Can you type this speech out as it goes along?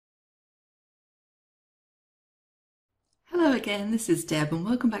Hello again, this is Deb and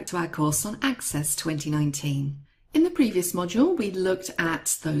welcome back to our course on Access 2019. In the previous module we looked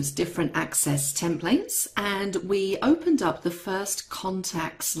at those different Access templates and we opened up the first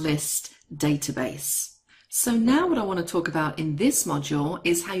contacts list database. So now what I want to talk about in this module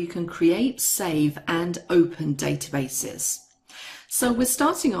is how you can create, save and open databases. So we're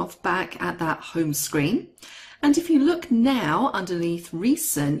starting off back at that home screen. And if you look now underneath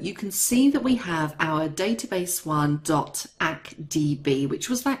recent, you can see that we have our database1.acdb, which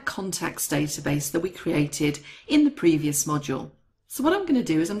was that contacts database that we created in the previous module. So what I'm going to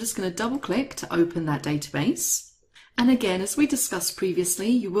do is I'm just going to double click to open that database. And again, as we discussed previously,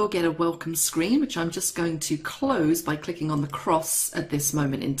 you will get a welcome screen, which I'm just going to close by clicking on the cross at this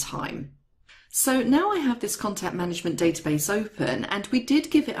moment in time. So now I have this contact management database open and we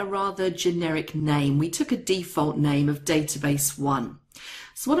did give it a rather generic name. We took a default name of database1.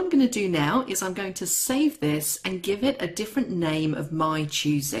 So what I'm going to do now is I'm going to save this and give it a different name of my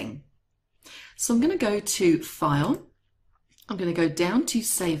choosing. So I'm going to go to File, I'm going to go down to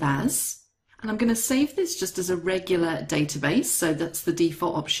Save As, and I'm going to save this just as a regular database. So that's the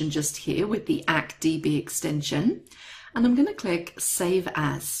default option just here with the ACDB extension. And I'm going to click Save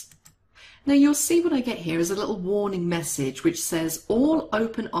As. Now you'll see what I get here is a little warning message which says all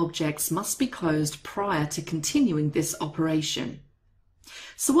open objects must be closed prior to continuing this operation.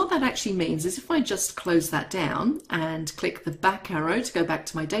 So what that actually means is if I just close that down and click the back arrow to go back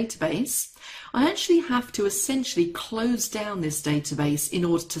to my database, I actually have to essentially close down this database in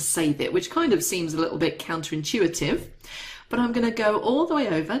order to save it, which kind of seems a little bit counterintuitive. But I'm going to go all the way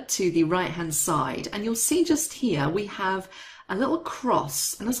over to the right hand side and you'll see just here we have a little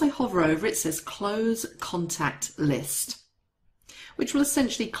cross, and as I hover over it says close contact list, which will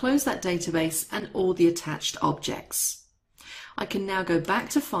essentially close that database and all the attached objects. I can now go back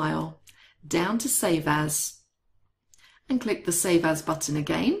to File, down to Save As, and click the Save As button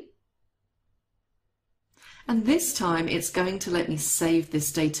again. And this time it's going to let me save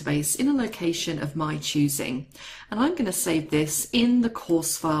this database in a location of my choosing. And I'm going to save this in the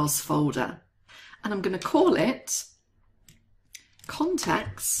course files folder. And I'm going to call it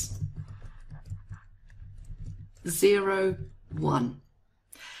Contacts 01.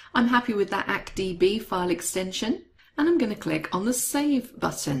 I'm happy with that ACDB file extension and I'm going to click on the Save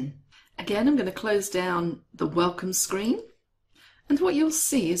button. Again, I'm going to close down the welcome screen and what you'll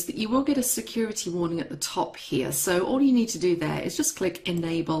see is that you will get a security warning at the top here. So all you need to do there is just click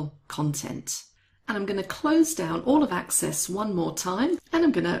Enable Content. And I'm going to close down all of Access one more time and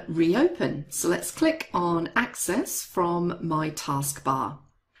I'm going to reopen. So let's click on Access from my taskbar.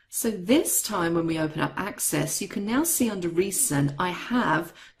 So this time when we open up Access, you can now see under Recent, I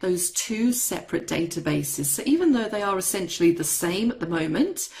have those two separate databases. So even though they are essentially the same at the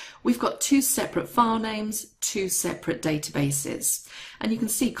moment, we've got two separate file names, two separate databases. And you can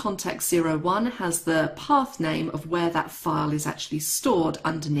see Contact01 has the path name of where that file is actually stored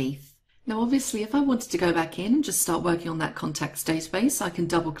underneath. Now obviously if I wanted to go back in and just start working on that contacts database, I can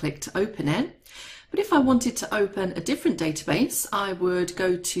double click to open it. But if I wanted to open a different database, I would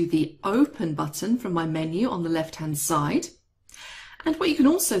go to the Open button from my menu on the left hand side. And what you can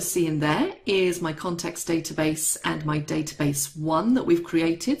also see in there is my contacts database and my database 1 that we've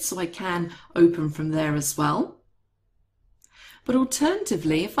created, so I can open from there as well. But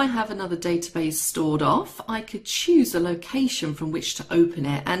alternatively, if I have another database stored off, I could choose a location from which to open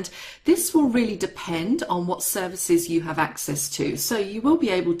it. And this will really depend on what services you have access to. So you will be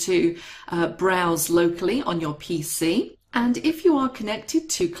able to browse locally on your PC. And if you are connected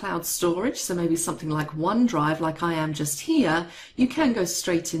to cloud storage, so maybe something like OneDrive, like I am just here, you can go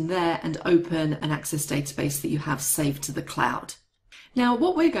straight in there and open an Access database that you have saved to the cloud. Now,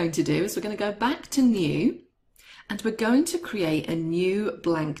 what we're going to do is we're going to go back to New. And we're going to create a new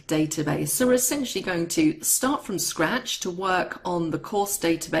blank database. So we're essentially going to start from scratch to work on the course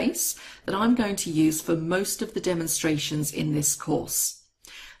database that I'm going to use for most of the demonstrations in this course.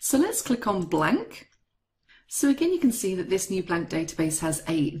 So let's click on blank. So again, you can see that this new blank database has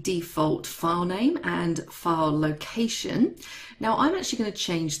a default file name and file location. Now I'm actually going to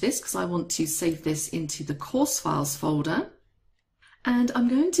change this because I want to save this into the course files folder. And I'm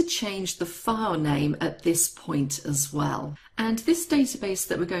going to change the file name at this point as well. And this database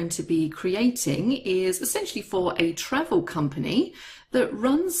that we're going to be creating is essentially for a travel company that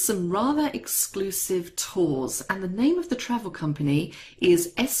runs some rather exclusive tours. And the name of the travel company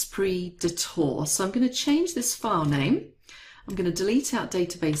is Esprit de Tour. So I'm going to change this file name. I'm going to delete out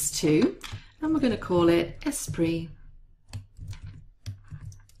database 2 and we're going to call it Esprit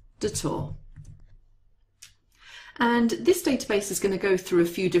de Tour. And this database is going to go through a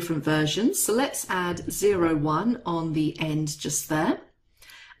few different versions. So let's add 01 on the end just there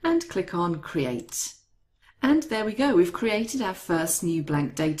and click on Create. And there we go, we've created our first new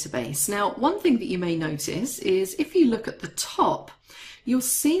blank database. Now, one thing that you may notice is if you look at the top, you'll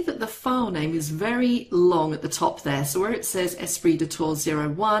see that the file name is very long at the top there. So where it says Esprit de Tour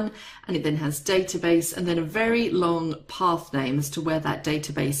 01, and it then has database, and then a very long path name as to where that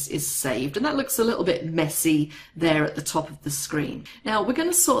database is saved. And that looks a little bit messy there at the top of the screen. Now, we're going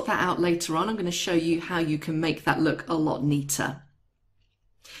to sort that out later on. I'm going to show you how you can make that look a lot neater.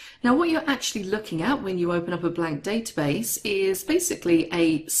 Now, what you're actually looking at when you open up a blank database is basically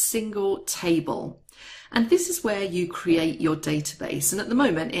a single table. And this is where you create your database. And at the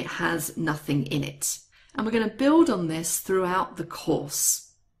moment, it has nothing in it. And we're going to build on this throughout the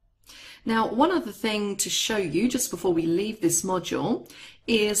course. Now, one other thing to show you just before we leave this module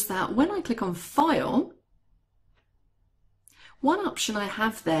is that when I click on File, one option I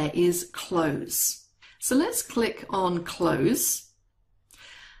have there is Close. So let's click on Close.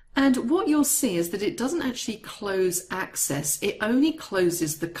 And what you'll see is that it doesn't actually close access, it only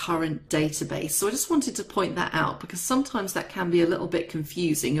closes the current database. So I just wanted to point that out because sometimes that can be a little bit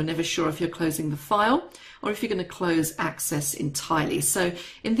confusing. You're never sure if you're closing the file or if you're going to close access entirely. So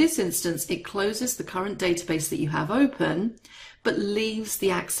in this instance, it closes the current database that you have open, but leaves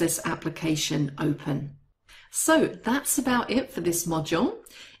the Access application open. So that's about it for this module.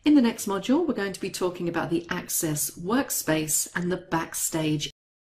 In the next module, we're going to be talking about the Access workspace and the Backstage